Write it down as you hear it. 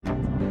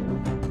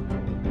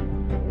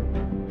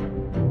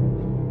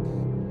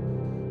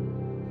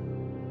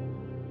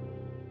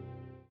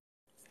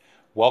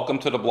Welcome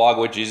to the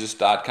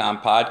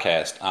blogwithjesus.com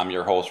podcast. I'm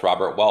your host,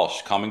 Robert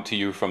Welsh, coming to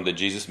you from the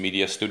Jesus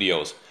Media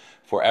Studios.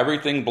 For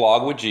everything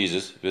Blog with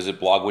Jesus,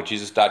 visit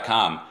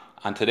blogwithjesus.com.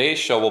 On today's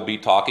show, we'll be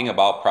talking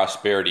about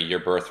prosperity, your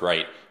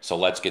birthright. So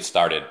let's get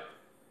started.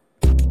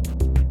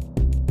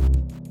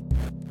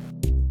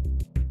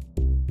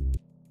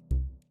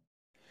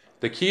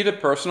 The key to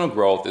personal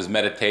growth is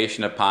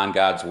meditation upon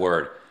God's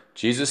Word.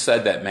 Jesus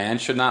said that man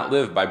should not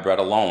live by bread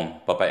alone,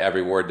 but by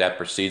every word that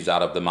proceeds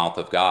out of the mouth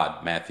of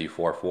God, Matthew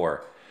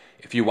 4:4.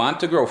 If you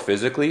want to grow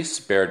physically,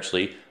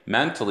 spiritually,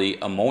 mentally,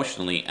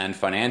 emotionally, and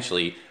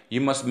financially,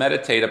 you must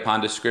meditate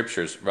upon the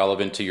scriptures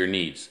relevant to your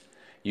needs.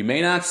 You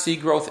may not see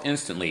growth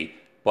instantly,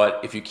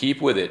 but if you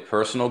keep with it,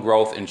 personal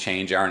growth and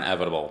change are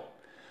inevitable.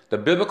 The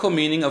biblical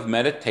meaning of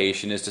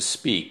meditation is to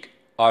speak,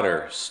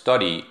 utter,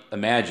 study,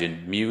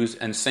 imagine, muse,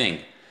 and sing.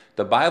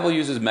 The Bible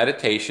uses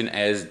meditation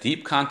as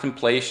deep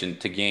contemplation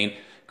to gain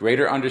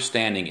greater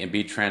understanding and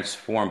be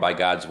transformed by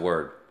God's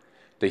Word.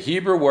 The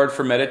Hebrew word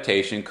for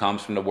meditation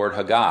comes from the word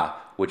hagah,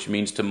 which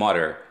means to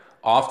mutter.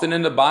 Often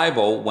in the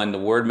Bible, when the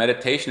word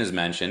meditation is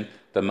mentioned,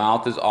 the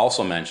mouth is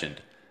also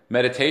mentioned.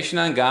 Meditation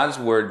on God's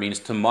Word means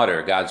to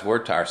mutter God's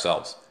Word to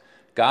ourselves.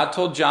 God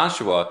told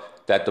Joshua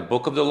that the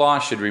book of the law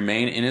should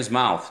remain in his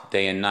mouth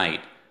day and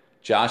night.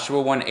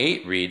 Joshua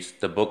 1:8 reads,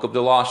 "The book of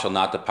the law shall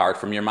not depart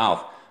from your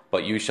mouth,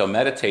 but you shall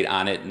meditate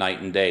on it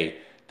night and day,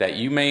 that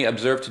you may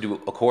observe to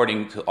do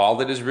according to all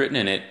that is written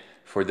in it,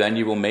 for then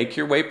you will make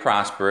your way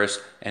prosperous,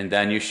 and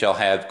then you shall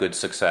have good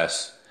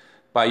success."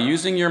 By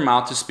using your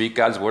mouth to speak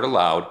God's Word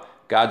aloud,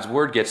 God's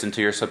Word gets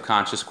into your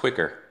subconscious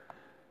quicker.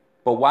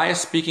 But why is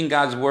speaking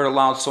God's Word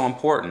aloud so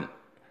important?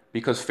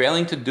 Because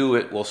failing to do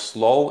it will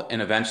slow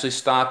and eventually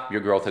stop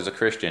your growth as a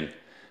Christian.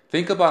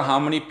 Think about how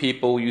many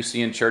people you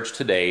see in church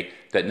today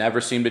that never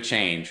seem to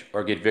change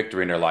or get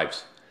victory in their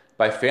lives.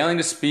 By failing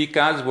to speak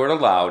God's Word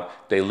aloud,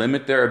 they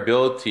limit their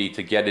ability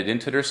to get it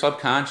into their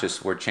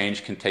subconscious where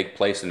change can take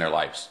place in their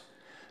lives.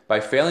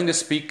 By failing to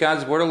speak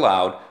God's Word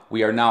aloud,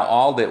 we are now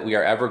all that we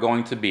are ever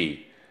going to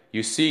be.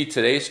 You see,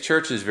 today's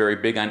church is very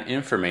big on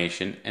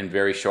information and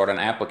very short on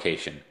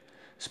application.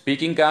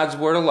 Speaking God's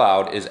Word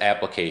aloud is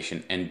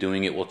application, and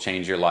doing it will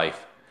change your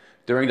life.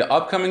 During the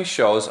upcoming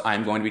shows,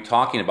 I'm going to be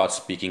talking about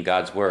speaking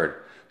God's Word.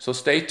 So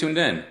stay tuned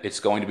in. It's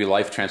going to be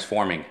life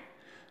transforming.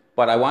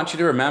 But I want you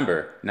to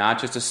remember, not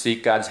just to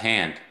seek God's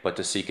hand, but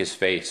to seek His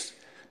face.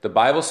 The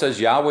Bible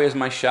says, "Yahweh is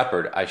my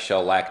shepherd, I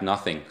shall lack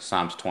nothing,"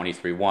 Psalms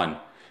 23:1.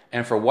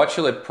 And for what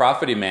shall it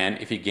profit a man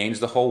if he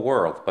gains the whole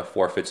world, but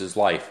forfeits his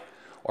life?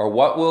 Or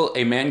what will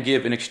a man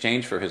give in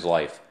exchange for his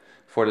life?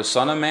 For the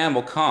Son of Man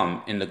will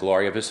come in the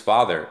glory of his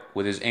Father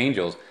with his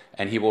angels,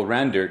 and he will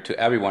render to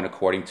everyone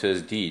according to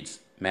his deeds.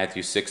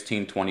 Matthew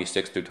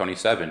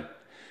 16:26-27.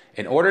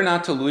 In order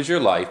not to lose your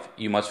life,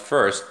 you must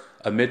first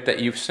admit that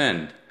you've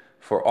sinned.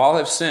 For all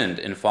have sinned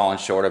and fallen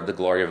short of the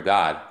glory of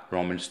God.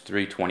 Romans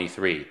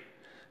 3:23.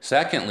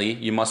 Secondly,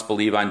 you must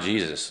believe on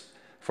Jesus.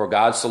 For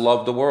God so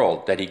loved the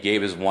world that he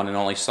gave his one and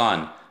only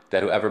Son,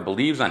 that whoever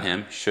believes on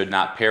him should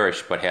not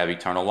perish but have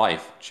eternal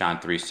life. John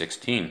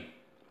 3:16.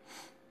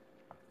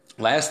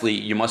 Lastly,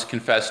 you must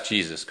confess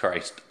Jesus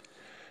Christ.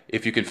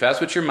 If you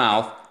confess with your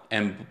mouth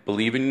and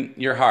believe in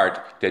your heart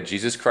that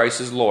Jesus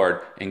Christ is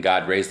Lord and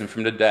God raised him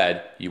from the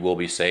dead, you will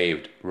be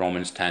saved.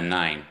 Romans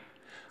 10:9.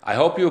 I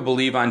hope you will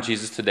believe on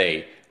Jesus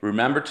today.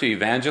 Remember to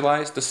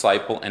evangelize,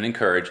 disciple, and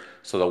encourage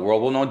so the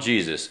world will know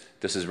Jesus.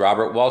 This is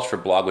Robert Welsh for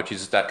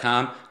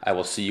blogwithjesus.com. I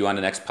will see you on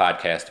the next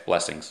podcast.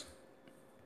 Blessings.